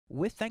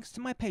with thanks to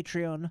my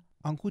Patreon,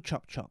 Uncle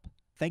Chop Chop.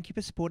 Thank you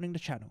for supporting the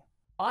channel.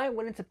 I'm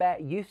willing to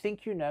bet you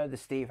think you know the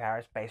Steve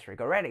Harris bass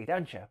rig already,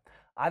 don't you?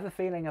 I have a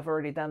feeling I've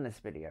already done this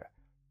video.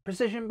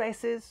 Precision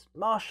basses,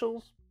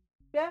 Marshalls,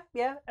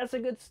 yeah, that's a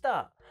good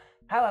start.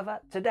 However,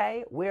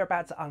 today we're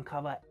about to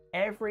uncover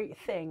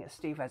everything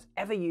Steve has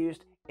ever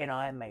used in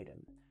Iron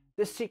Maiden.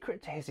 The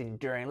secret to his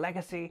enduring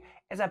legacy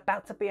is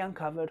about to be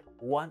uncovered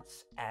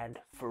once and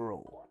for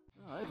all.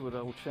 Oh, Edward,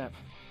 old chap.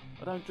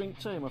 I don't drink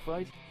tea, I'm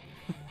afraid.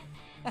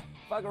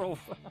 Bugger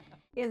off.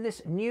 In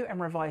this new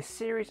and revised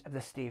series of the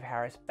Steve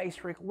Harris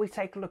bass rig, we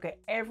take a look at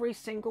every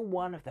single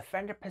one of the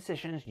Fender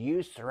Precisions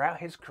used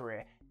throughout his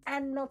career,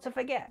 and not to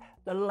forget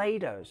the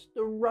Lados,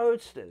 the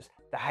Roadsters,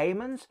 the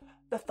Haymans,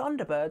 the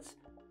Thunderbirds,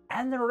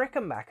 and the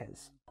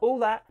Rickenbackers. All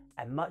that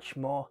and much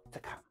more to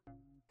come.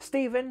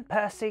 Stephen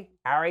Percy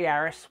Harry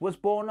Harris was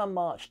born on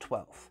March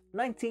 12th,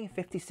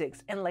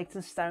 1956 in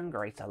Leytonstone,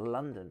 Greater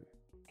London.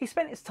 He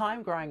spent his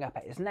time growing up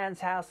at his nan's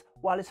house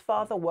while his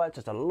father worked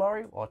as a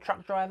lorry or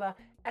truck driver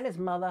and his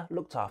mother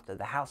looked after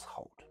the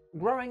household.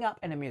 Growing up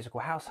in a musical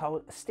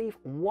household, Steve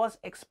was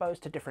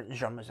exposed to different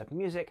genres of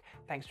music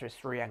thanks to his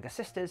three younger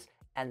sisters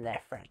and their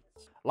friends,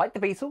 like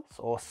the Beatles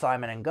or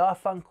Simon and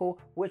Garfunkel,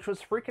 which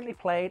was frequently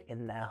played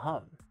in their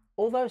home.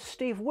 Although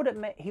Steve would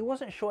admit he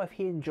wasn't sure if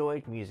he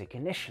enjoyed music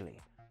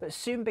initially, but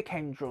soon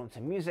became drawn to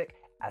music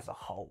as a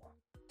whole.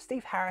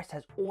 Steve Harris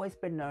has always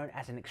been known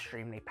as an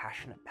extremely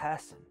passionate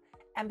person,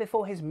 and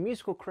before his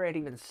musical career had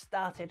even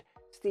started,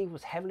 Steve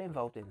was heavily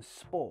involved in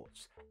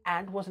sports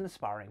and was an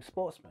aspiring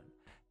sportsman,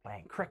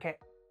 playing cricket,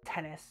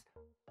 tennis,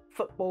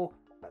 football,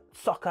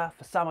 soccer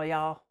for some of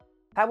y'all.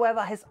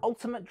 However, his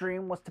ultimate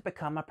dream was to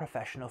become a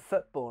professional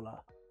footballer,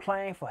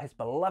 playing for his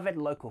beloved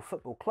local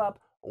football club,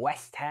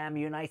 West Ham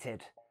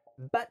United.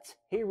 But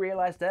he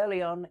realised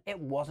early on it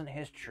wasn't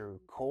his true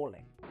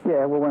calling.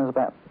 Yeah, well, when I was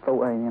about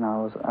 14,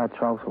 I had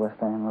trials for West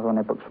Ham. I was on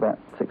their books for about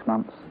 6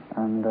 months,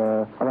 and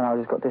I don't know, I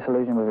just got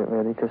disillusioned with it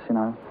really, because,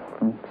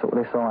 from sort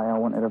of this eye, I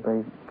wanted to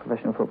be a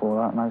professional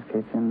footballer like most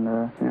kids, and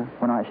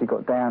when I actually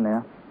got down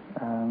there,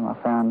 I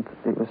found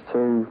it was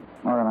too,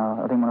 I don't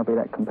know, I didn't want to be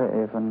that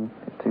competitive and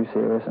too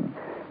serious, and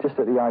just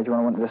at the age when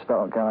I wanted to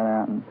start going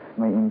out and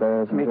meeting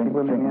birds and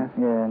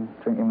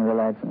drinking with the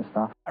lads and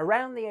stuff.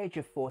 Around the age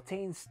of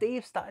 14,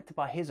 Steve started to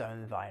buy his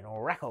own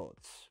vinyl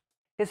records.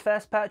 His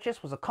first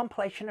purchase was a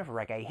compilation of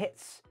reggae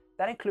hits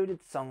that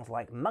included songs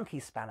like Monkey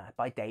Spanner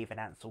by Dave and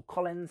Ansel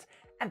Collins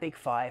and Big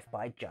Five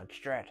by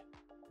Judge Dredd.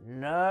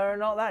 No,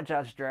 not that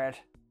Judge Dredd.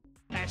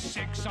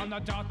 S6 on the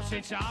dot,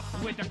 it's up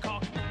with the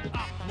cock,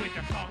 up with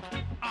the cock,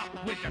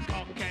 up with the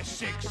cock.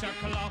 S6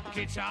 o'clock,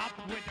 it's up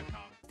with the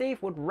cock.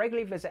 Steve would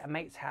regularly visit a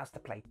mate's house to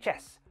play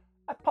chess,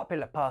 a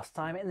popular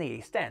pastime in the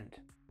East End,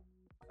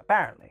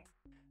 apparently,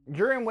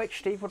 during which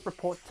Steve would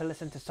report to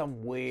listen to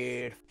some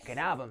weird fucking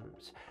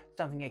albums,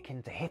 something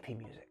akin to hippie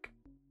music.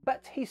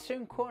 But he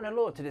soon caught an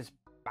allure to this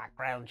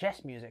background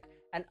chess music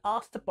and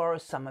asked to borrow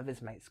some of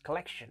his mate's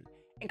collection,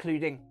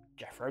 including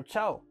Jethro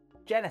Tull,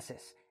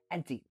 Genesis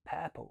and Deep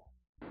Purple.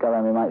 Go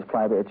around with my mates,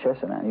 play a bit of chess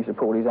and that, and he used to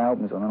put all these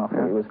albums on, and I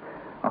thought it was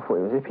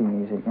hippie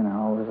music, I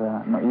was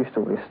not used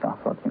to all this stuff.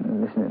 I'd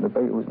been listening to the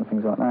Beatles and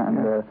things like that, and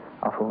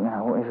I thought,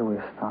 what is all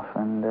this stuff?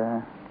 And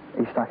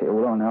he stuck it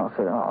all on, and I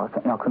said,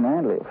 I couldn't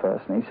handle it at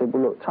first, and he said,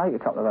 well, look, take a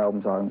couple of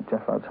albums home,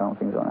 Jethro Tull and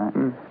things like that.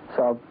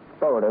 So I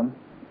borrowed them,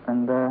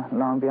 and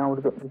lo and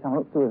behold, I became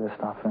hooked with the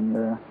stuff, and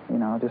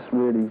I just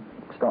really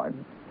started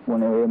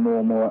wanting to hear more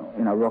and more,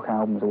 rock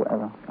albums or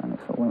whatever, and it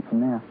sort of went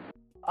from there.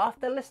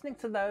 After listening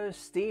to those,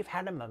 Steve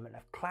had a moment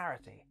of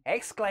clarity,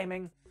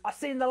 exclaiming, "I've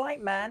seen the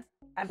light, man,"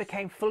 and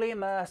became fully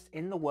immersed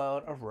in the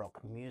world of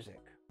rock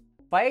music.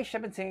 By age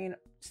 17,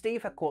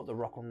 Steve had caught the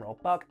rock and roll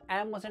bug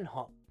and was in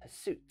hot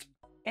pursuit.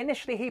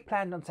 Initially, he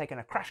planned on taking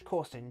a crash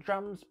course in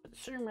drums, but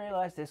soon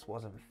realised this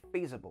wasn't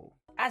feasible,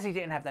 as he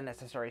didn't have the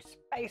necessary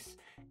space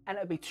and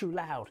it would be too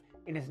loud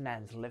in his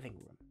nan's living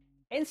room.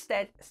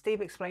 Instead,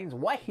 Steve explains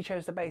why he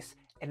chose the bass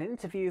in an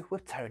interview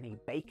with Tony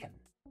Bacon.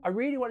 "I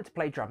really wanted to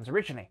play drums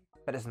originally,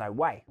 but there's no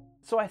way.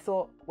 So I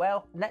thought,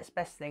 well, next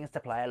best thing is to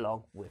play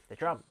along with the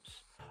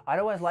drums. I'd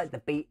always liked the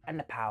beat and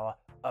the power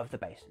of the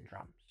bass and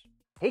drums."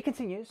 He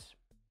continues,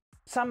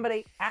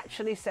 "Somebody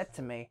actually said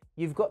to me,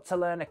 you've got to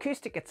learn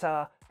acoustic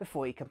guitar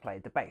before you can play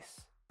the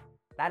bass.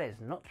 That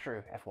is not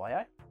true,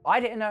 FYI. I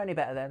didn't know any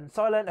better then,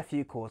 so I learned a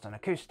few chords on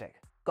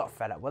acoustic. Got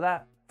fed up with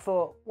that.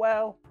 Thought,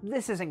 well,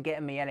 this isn't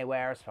getting me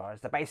anywhere as far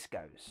as the bass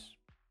goes."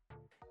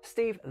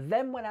 Steve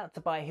then went out to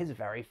buy his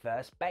very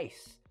first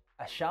bass,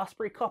 a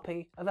Shaftesbury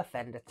copy of a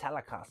Fender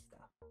Telecaster,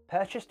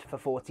 purchased for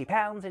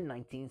 £40 in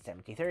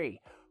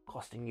 1973,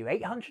 costing you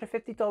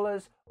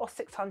 $850 or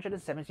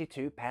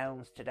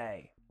 £672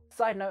 today.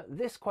 Side note,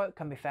 this quote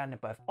can be found in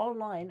both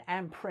online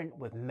and print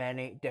with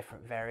many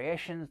different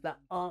variations that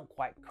aren't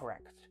quite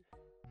correct.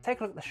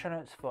 Take a look at the show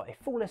notes for a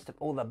full list of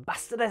all the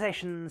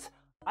bastardizations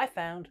I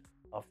found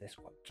of this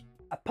quote.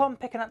 Upon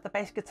picking up the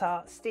bass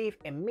guitar, Steve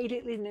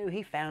immediately knew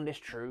he found his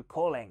true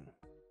calling,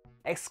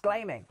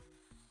 exclaiming,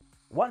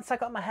 "Once I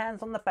got my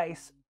hands on the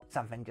bass,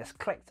 something just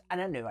clicked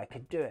and I knew I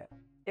could do it.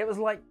 It was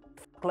like,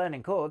 f***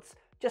 learning chords,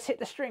 just hit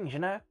the strings,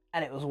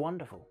 and it was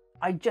wonderful.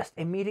 I just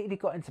immediately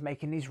got into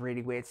making these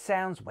really weird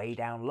sounds way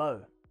down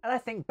low, and I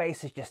think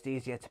bass is just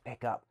easier to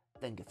pick up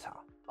than guitar.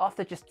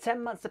 After just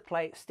 10 months of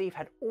play, Steve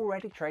had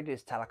already traded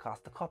his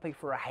Telecaster copy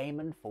for a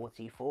Hayman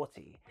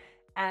 4040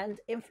 and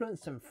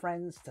influenced some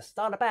friends to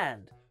start a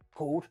band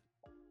called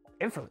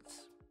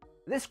Influence.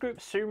 This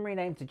group soon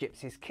renamed to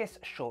Gypsy's Kiss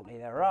shortly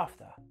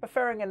thereafter,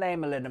 preferring a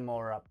name a little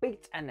more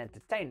upbeat and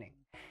entertaining.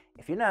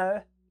 If you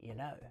know, you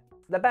know.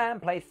 The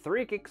band played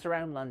 3 gigs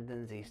around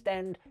London's East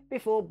End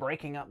before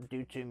breaking up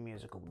due to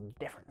musical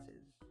differences.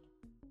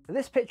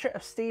 This picture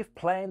of Steve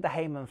playing the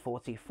Hayman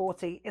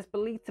 4040 is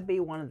believed to be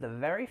one of the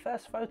very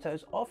first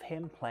photos of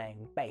him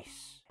playing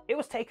bass. It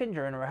was taken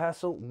during a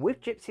rehearsal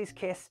with Gypsy's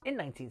Kiss in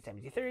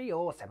 1973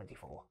 or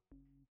 74.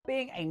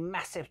 Being a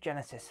massive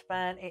Genesis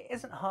fan, it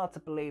isn't hard to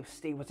believe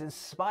Steve was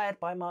inspired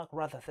by Mark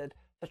Rutherford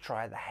to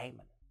try the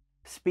Hayman.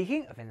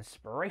 Speaking of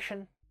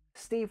inspiration,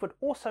 Steve would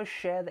also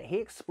share that he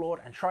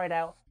explored and tried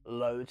out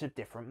loads of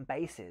different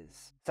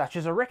basses, such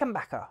as a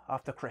Rickenbacker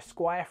after Chris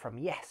Squire from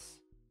Yes,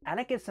 and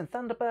a Gibson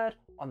Thunderbird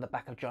on the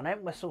back of John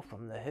Entwistle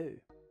from The Who.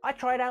 I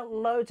tried out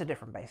loads of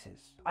different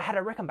basses. I had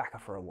a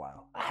Rickenbacker for a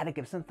while. I had a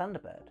Gibson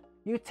Thunderbird.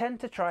 You tend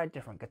to try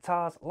different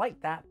guitars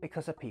like that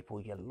because of people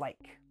you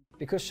like.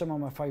 Because some of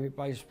my favourite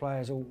bass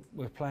players all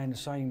were playing the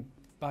same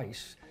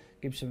bass,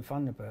 Gibson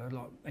Thunderbird,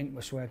 like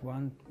Entwistle had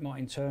one,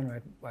 Martin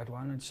Turner had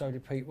one, and so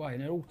did Pete Way,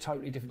 and they're all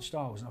totally different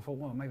styles, and I thought,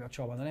 well, maybe I'll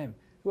try one of them.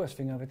 Worst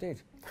thing I ever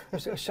did.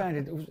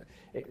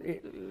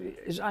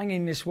 It was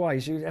hanging this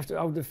way, so you'd have to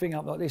hold the thing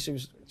up like this. It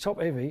was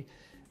top heavy,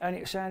 and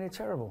it sounded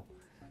terrible.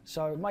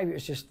 So maybe it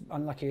was just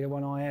unlucky the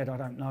one I had, I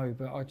don't know,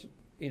 but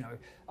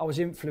I was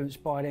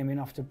influenced by them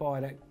enough to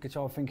buy that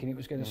guitar thinking it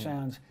was going to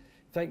sound,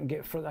 if they can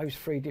get those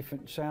 3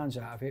 different sounds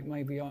out of it,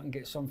 maybe I can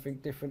get something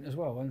different as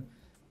well, and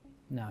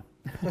no.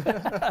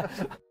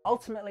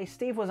 Ultimately,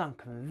 Steve was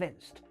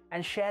unconvinced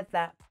and shared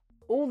that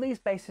all these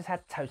basses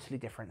had totally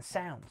different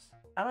sounds,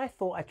 and I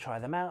thought I'd try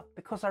them out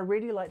because I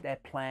really liked their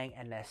playing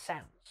and their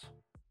sounds.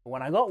 But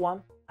when I got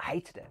one, I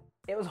hated it.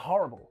 It was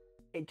horrible.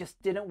 It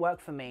just didn't work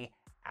for me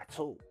at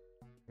all.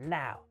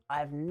 Now,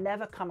 I've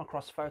never come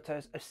across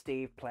photos of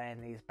Steve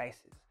playing these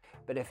basses,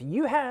 but if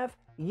you have,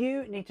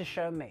 you need to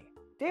show me.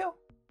 Deal?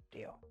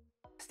 Deal.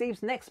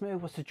 Steve's next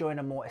move was to join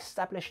a more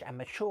established and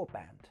mature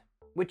band,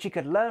 which he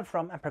could learn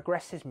from and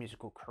progress his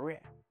musical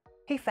career.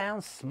 He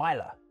found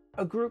Smiler,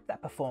 a group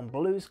that performed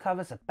blues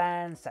covers of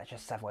bands such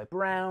as Savoy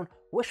Brown,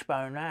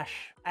 Wishbone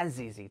Ash and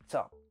ZZ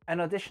Top. An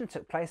audition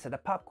took place at a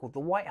pub called the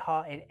White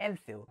Hart in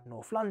Enfield,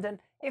 North London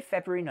in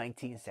February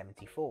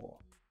 1974.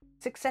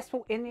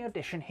 Successful in the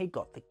audition, he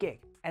got the gig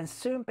and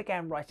soon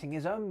began writing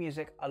his own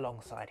music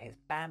alongside his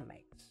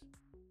bandmates.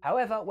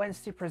 However, when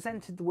Steve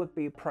presented the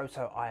would-be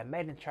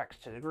proto-IronMaiden tracks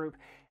to the group,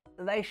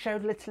 they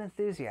showed little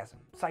enthusiasm,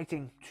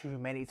 citing too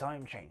many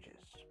time changes.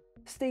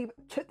 Steve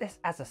took this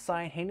as a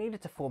sign he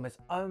needed to form his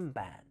own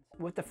band,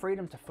 with the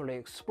freedom to fully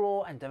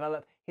explore and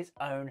develop his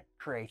own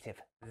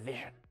creative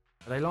vision.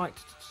 They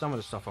liked some of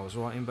the stuff I was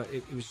writing, but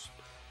it was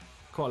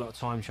quite a lot of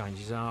time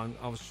changes. I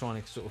was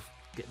trying to sort of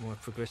get more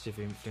progressive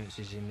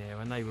influences in there,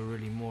 and they were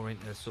really more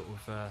into sort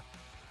of,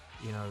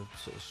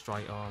 sort of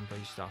straight R&B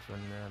stuff,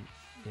 and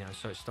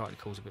so it started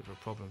to cause a bit of a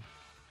problem.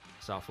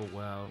 So I thought,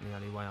 well, the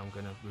only way I'm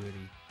going to really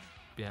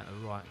be able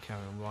to carry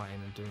on writing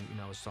and doing,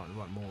 I was starting to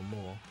write more and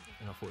more,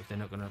 and I thought if they're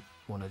not going to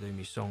want to do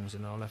me songs,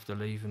 then I'll have to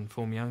leave and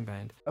form my own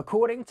band.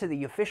 According to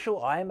the official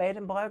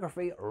IronMaiden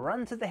biography,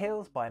 Run to the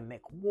Hills by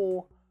Mick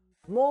Wall,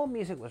 more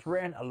music was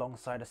written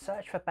alongside a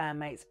search for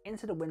bandmates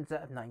into the winter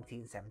of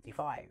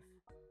 1975.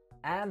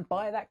 And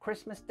by that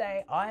Christmas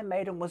day,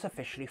 IronMaiden was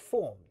officially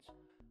formed.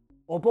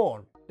 Or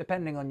born,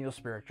 depending on your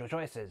spiritual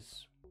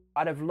choices.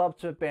 I'd have loved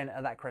to have been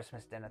at that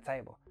Christmas dinner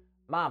table.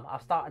 Mum,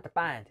 I've started the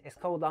band, it's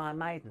called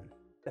IronMaiden.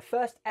 The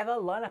first ever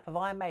lineup of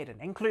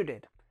IronMaiden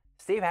included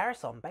Steve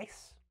Harris on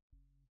bass,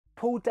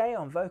 Paul Day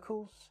on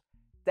vocals,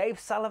 Dave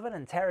Sullivan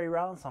and Terry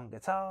Rance on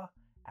guitar,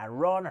 and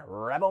Ron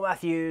Rebel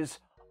Matthews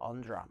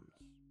on drums.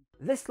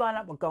 This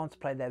lineup would go on to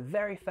play their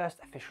very first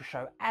official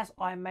show as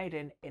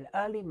IronMaiden in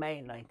early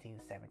May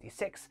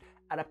 1976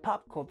 at a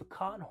pub called the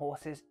Cart and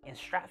Horses in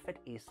Stratford,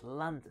 East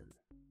London.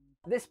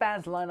 This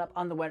band's lineup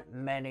underwent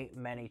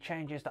many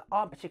changes that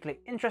aren't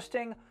particularly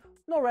interesting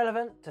nor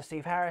relevant to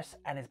Steve Harris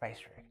and his bass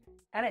rig,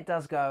 and it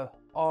does go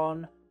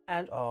on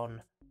and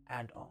on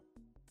and on.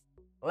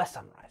 Let's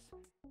summarise.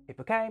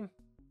 People came,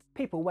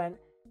 people went,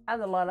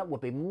 and the lineup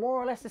would be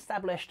more or less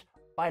established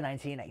by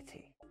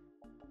 1980.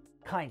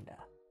 Kinda.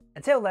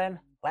 Until then,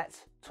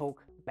 let's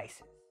talk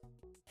basses.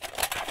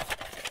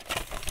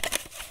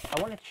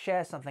 I wanted to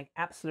share something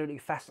absolutely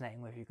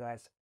fascinating with you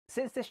guys.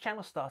 Since this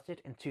channel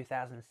started in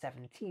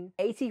 2017,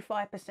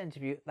 85%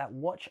 of you that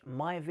watch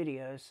my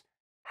videos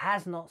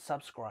has not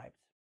subscribed.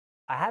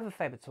 I have a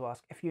favour to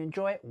ask. If you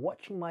enjoy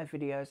watching my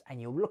videos and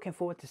you're looking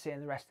forward to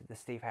seeing the rest of the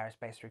Steve Harris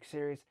Bass Rig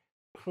series,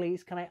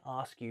 please can I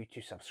ask you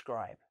to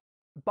subscribe?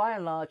 By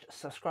and large,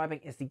 subscribing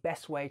is the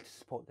best way to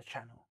support the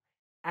channel.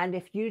 And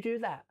if you do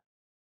that,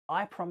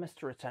 I promise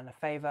to return a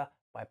favour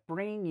by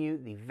bringing you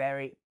the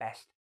very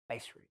best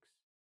bass rigs.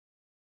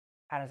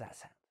 How does that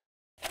sound?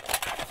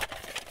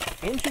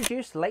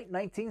 Introduced late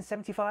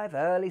 1975,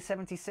 early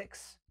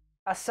 76,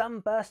 a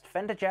sunburst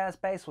Fender Jazz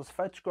bass was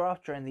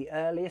photographed during the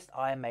earliest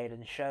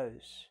IronMaiden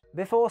shows,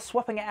 before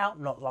swapping it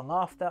out not long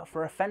after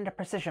for a Fender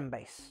Precision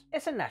bass.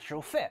 It's a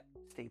natural fit,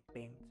 Steve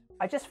beamed.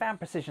 I just found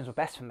Precisions were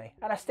best for me,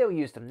 and I still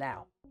use them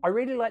now. I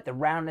really like the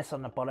roundness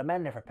on the bottom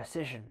end of a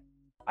Precision.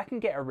 I can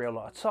get a real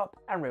lot of top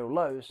and real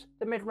lows,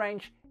 the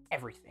mid-range,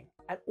 everything,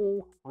 and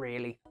all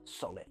really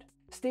solid.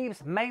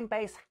 Steve's main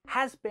bass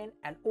has been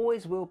and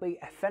always will be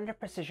a Fender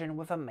Precision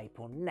with a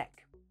maple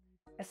neck.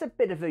 It's a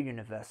bit of a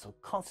universal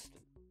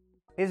constant.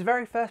 His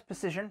very first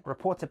Precision,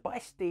 reported by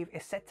Steve,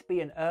 is said to be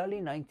an early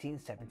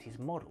 1970s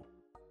model.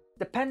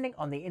 Depending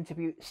on the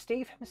interview,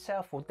 Steve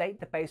himself will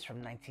date the bass from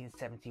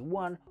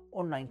 1971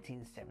 or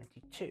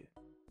 1972,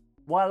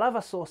 while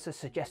other sources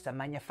suggest a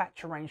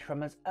manufacture range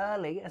from as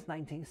early as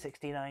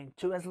 1969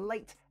 to as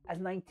late as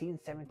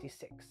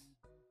 1976.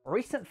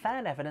 Recent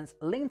fan evidence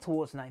leaned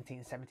towards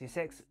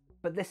 1976,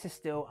 but this is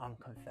still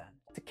unconfirmed.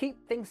 To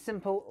keep things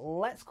simple,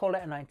 let's call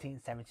it a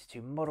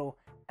 1972 model,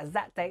 as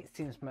that date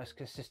seems most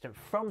consistent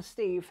from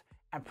Steve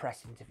and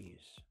press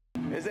interviews.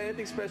 Is there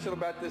anything special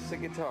about this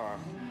guitar?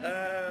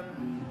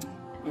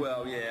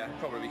 Well, yeah,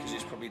 probably because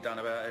it's probably done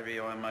about every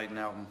IronMaiden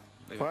album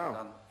they've Wow.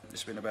 done.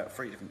 It's been about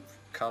 3 different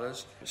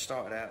colours. It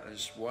started out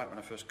as white when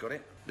I first got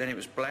it, then it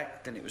was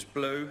black, then it was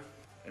blue,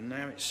 and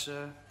now it's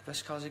the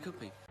best colours it could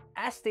be.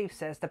 As Steve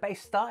says, the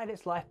bass started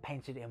its life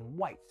painted in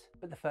white,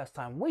 but the first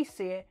time we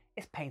see it,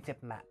 it's painted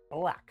matte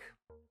black.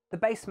 The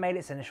bass made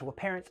its initial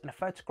appearance in a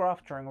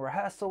photograph during a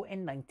rehearsal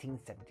in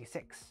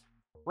 1976.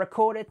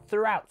 Recorded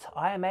throughout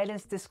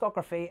IronMaiden's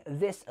discography,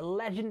 this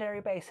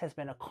legendary bass has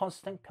been a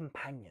constant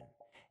companion,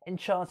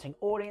 enchanting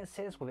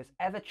audiences with its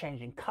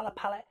ever-changing colour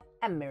palette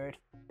and mirrored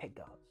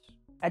pickguards.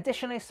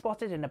 Additionally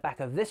spotted in the back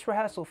of this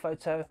rehearsal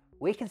photo,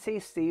 we can see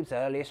Steve's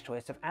earliest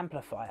choice of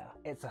amplifier.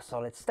 It's a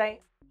solid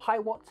state, high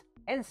watt,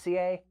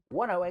 NCA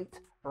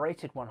 108,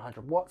 rated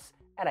 100 watts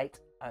at 8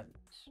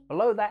 ohms.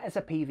 Below that is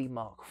a PV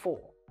Mark IV.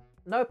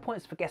 No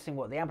points for guessing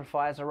what the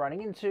amplifiers are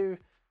running into.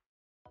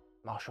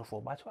 Marshall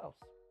 4x12s.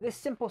 This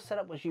simple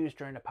setup was used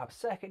during the pub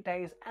circuit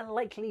days and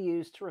likely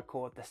used to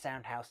record the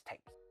Soundhouse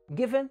tapes.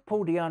 Given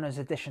Paul Di'Anno's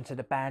addition to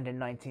the band in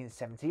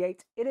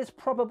 1978, it is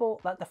probable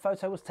that the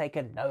photo was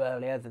taken no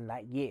earlier than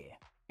that year.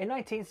 In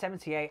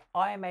 1978,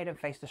 IronMaiden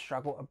faced the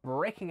struggle of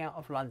breaking out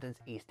of London's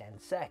East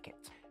End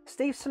circuit.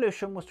 Steve's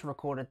solution was to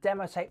record a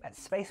demo tape at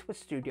Spacewood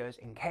Studios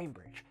in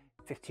Cambridge,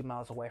 50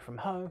 miles away from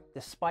home,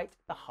 despite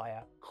the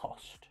higher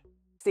cost.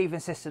 Steve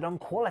insisted on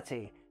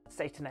quality,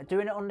 stating that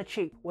doing it on the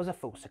cheap was a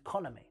false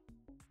economy.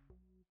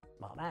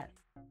 Smart man.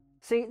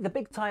 See, the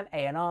big-time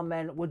A&R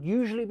men would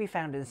usually be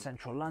found in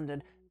central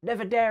London,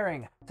 never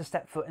daring to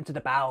step foot into the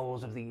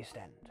bowels of the East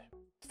End.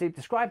 Steve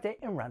described it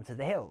in Run to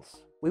the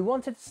Hills. We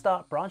wanted to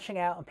start branching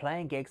out and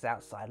playing gigs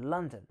outside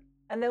London,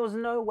 and there was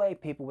no way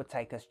people would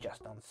take us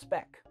just on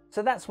spec.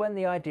 So that's when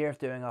the idea of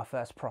doing our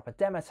first proper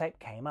demo tape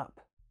came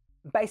up.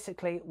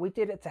 Basically, we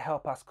did it to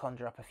help us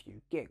conjure up a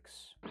few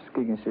gigs.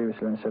 Gigging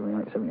seriously in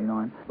 78,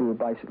 79, we were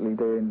basically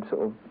doing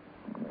sort of,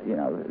 you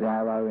know, the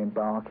Arrow in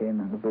Barking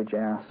and the Bridge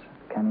House,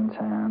 Canning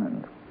Town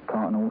and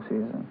Carton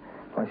Horses and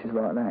places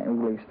like that,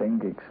 all these thing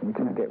gigs. We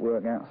couldn't get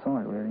work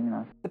outside, really, you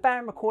know. The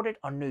band recorded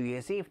on New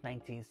Year's Eve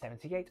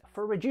 1978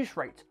 for a reduced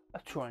rate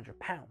of £200.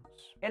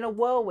 In a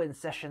whirlwind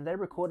session, they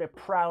recorded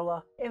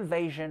Prowler,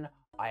 Invasion,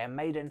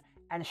 IronMaiden,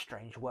 and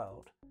Strange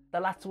World. The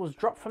latter was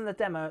dropped from the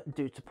demo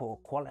due to poor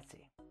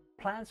quality.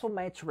 Plans were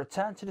made to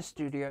return to the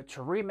studio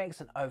to remix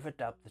and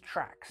overdub the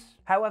tracks.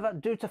 However,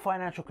 due to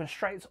financial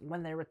constraints,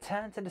 when they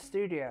returned to the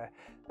studio,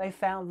 they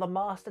found the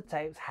master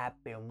tapes had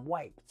been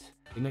wiped.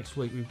 The next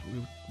week we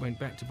went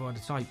back to buy the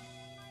tape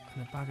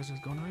and the buggers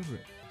had gone over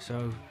it.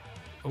 So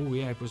all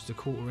we had was the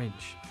 1/4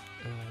 inch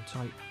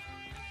tape,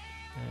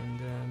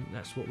 and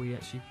that's what we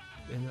actually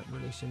ended up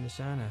releasing the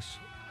Soundhouse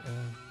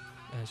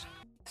as.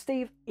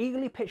 Steve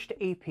eagerly pitched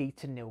the EP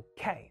to Neil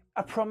Kay,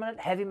 a prominent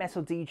heavy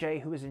metal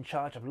DJ who was in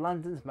charge of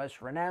London's most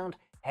renowned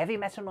heavy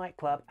metal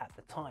nightclub at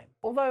the time.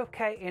 Although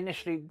Kay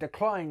initially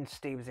declined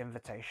Steve's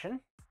invitation,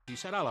 He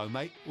said, "Hello,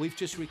 mate. We've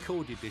just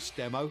recorded this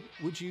demo.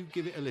 Would you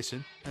give it a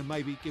listen and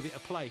maybe give it a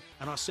play?"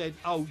 And I said,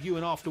 "Oh, you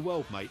and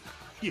Afterworld, mate.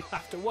 You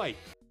have to wait."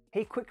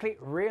 he quickly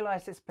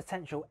realised its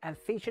potential and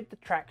featured the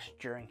tracks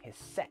during his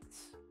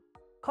sets.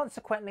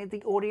 Consequently,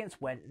 the audience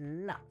went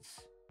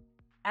nuts,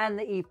 and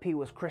the EP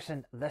was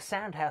christened The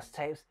Soundhouse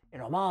Tapes in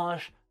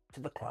homage to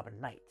the club and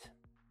night.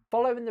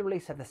 Following the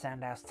release of the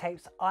Soundhouse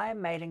Tapes,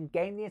 IronMaiden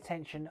gained the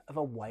attention of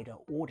a wider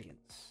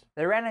audience.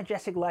 Their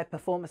energetic live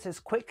performances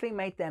quickly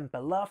made them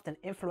beloved and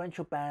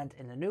influential band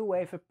in the new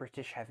wave of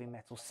British heavy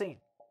metal scene,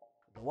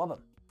 the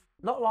Wobbum.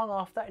 Not long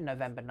after, in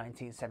November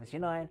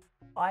 1979,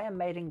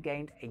 IronMaiden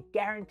gained a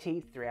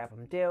guaranteed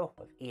 3-album deal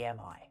with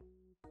EMI.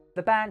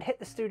 The band hit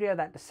the studio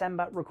that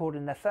December,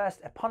 recording their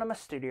first eponymous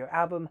studio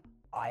album,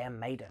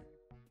 IronMaiden.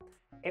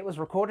 It was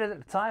recorded at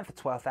the time for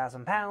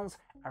 £12,000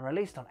 and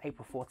released on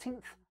April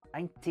 14th,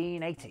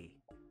 1980.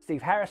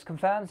 Steve Harris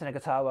confirms in a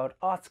Guitar World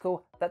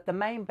article that the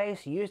main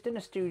bass used in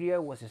the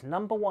studio was his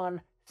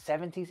 #1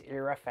 70s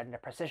era Fender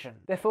Precision,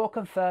 before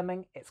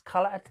confirming its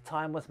colour at the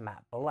time was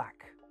matte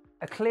black.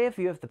 A clear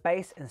view of the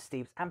bass in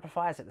Steve's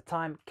amplifiers at the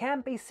time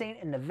can be seen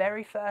in the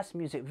very first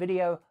music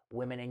video,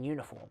 Women in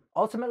Uniform.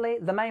 Ultimately,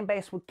 the main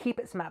bass would keep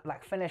its matte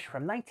black finish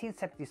from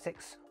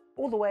 1976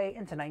 all the way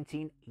into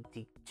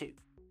 1982.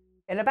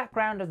 In the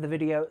background of the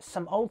video,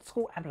 some old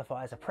school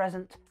amplifiers are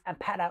present and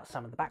pad out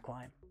some of the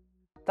backline.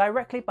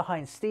 Directly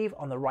behind Steve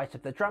on the right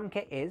of the drum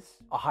kit is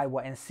a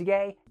high-watt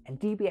NCA and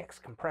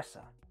DBX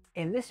compressor.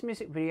 In this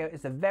music video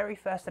is the very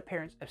first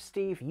appearance of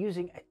Steve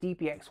using a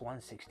DBX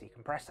 160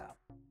 compressor,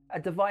 a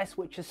device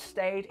which has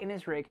stayed in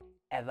his rig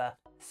ever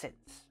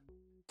since.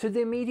 To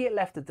the immediate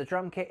left of the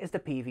drum kit is the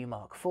PV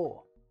Mark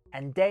IV,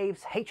 and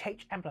Dave's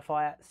HH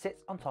amplifier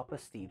sits on top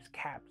of Steve's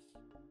cabs.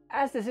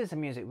 As this is a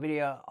music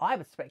video, I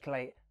would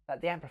speculate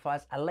that the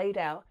amplifiers are laid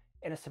out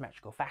in a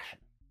symmetrical fashion.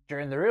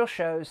 During the real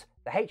shows,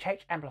 the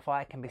HH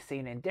amplifier can be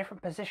seen in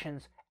different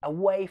positions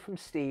away from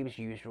Steve's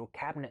usual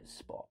cabinet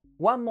spot.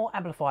 One more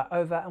amplifier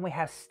over and we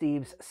have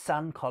Steve's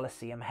Sun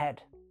Coliseum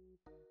head.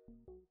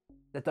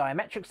 The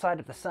diametric side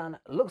of the Sun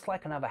looks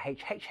like another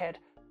HH head,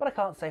 but I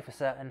can't say for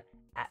certain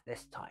at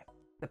this time.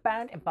 The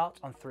band embarked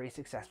on 3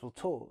 successful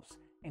tours,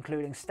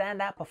 including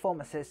standout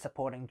performances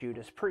supporting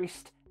Judas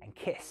Priest and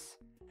Kiss,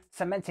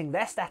 cementing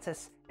their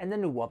status in the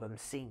new Wobham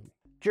scene.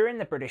 During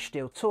the British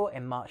Steel Tour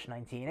in March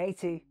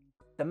 1980,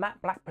 the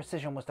matte black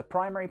Precision was the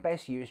primary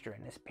bass used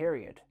during this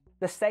period.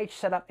 The stage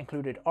setup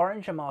included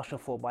orange and Marshall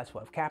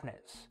 4x12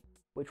 cabinets,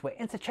 which were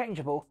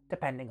interchangeable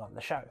depending on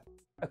the show.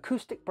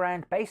 Acoustic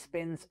brand bass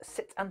bins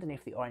sit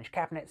underneath the orange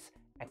cabinets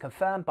and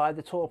confirmed by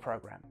the tour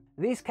program.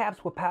 These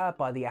cabs were powered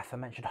by the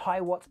aforementioned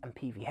high watt and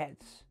PV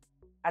heads,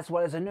 as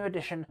well as a new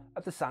edition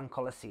of the Sun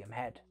Coliseum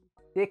head.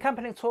 The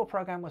accompanying tour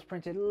program was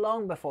printed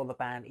long before the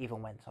band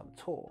even went on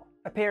tour,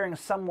 appearing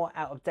somewhat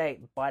out of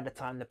date by the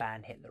time the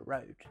band hit the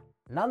road.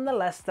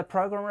 Nonetheless, the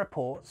program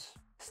reports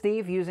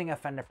Steve using a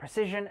Fender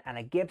Precision and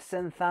a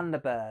Gibson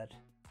Thunderbird.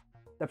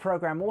 The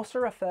program also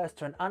refers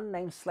to an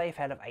unnamed slave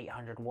head of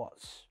 800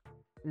 watts.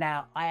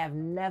 Now, I have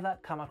never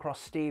come across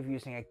Steve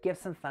using a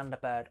Gibson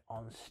Thunderbird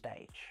on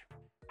stage.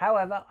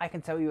 However, I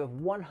can tell you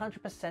with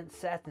 100%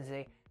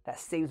 certainty that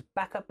Steve's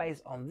backup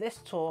bass on this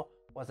tour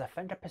was a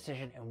Fender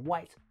Precision in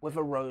white with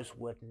a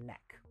rosewood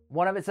neck.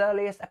 One of its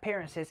earliest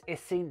appearances is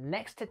seen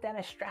next to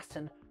Dennis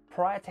Stratton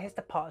prior to his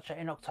departure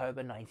in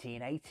October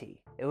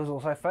 1980. It was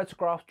also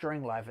photographed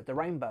during Live at the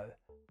Rainbow,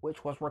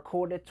 which was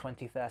recorded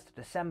 21st of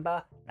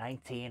December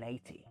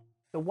 1980.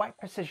 The white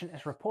Precision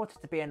is reported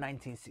to be a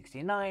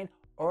 1969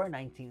 or a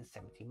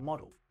 1970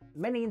 model.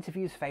 Many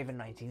interviews favour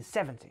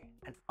 1970,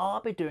 and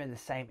I'll be doing the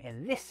same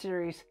in this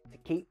series to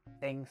keep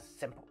things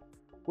simple.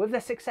 With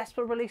the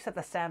successful release of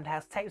the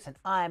Soundhouse tapes and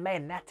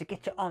IronMaiden Had to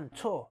Get You On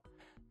tour,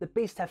 the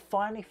Beast have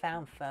finally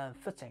found firm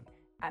footing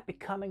at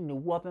becoming new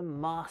Wobham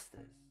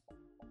masters.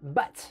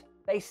 But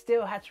they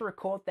still had to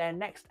record their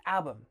next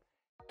album,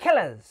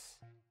 Killers,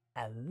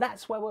 and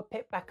that's where we'll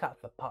pick back up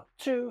for part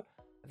 2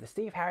 of the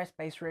Steve Harris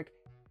bass rig,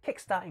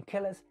 kickstarting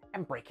Killers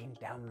and breaking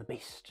down the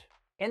Beast.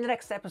 In the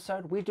next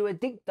episode, we do a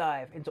deep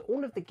dive into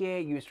all of the gear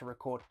used to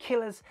record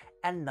Killers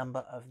and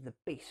Number of the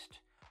Beast.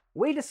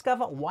 We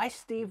discover why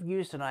Steve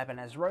used an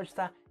Ibanez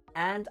Roadster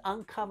and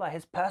uncover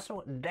his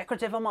personal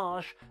decorative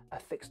homage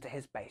affixed to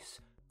his bass.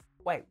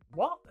 Wait,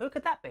 what? Who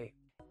could that be?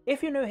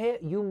 If you're new here,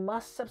 you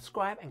must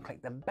subscribe and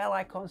click the bell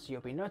icon so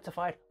you'll be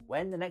notified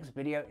when the next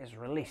video is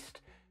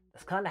released.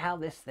 That's kind of how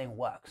this thing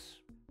works.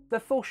 The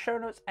full show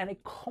notes and a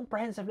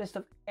comprehensive list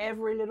of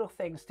every little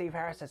thing Steve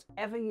Harris has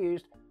ever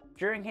used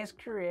during his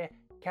career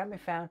can be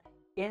found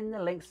in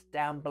the links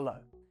down below.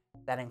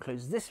 That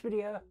includes this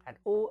video and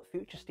all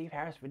future Steve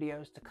Harris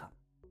videos to come.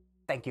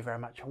 Thank you very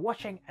much for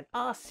watching, and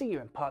I'll see you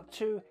in part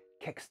 2,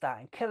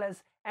 kickstarting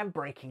Killers and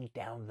breaking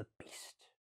down the Beast.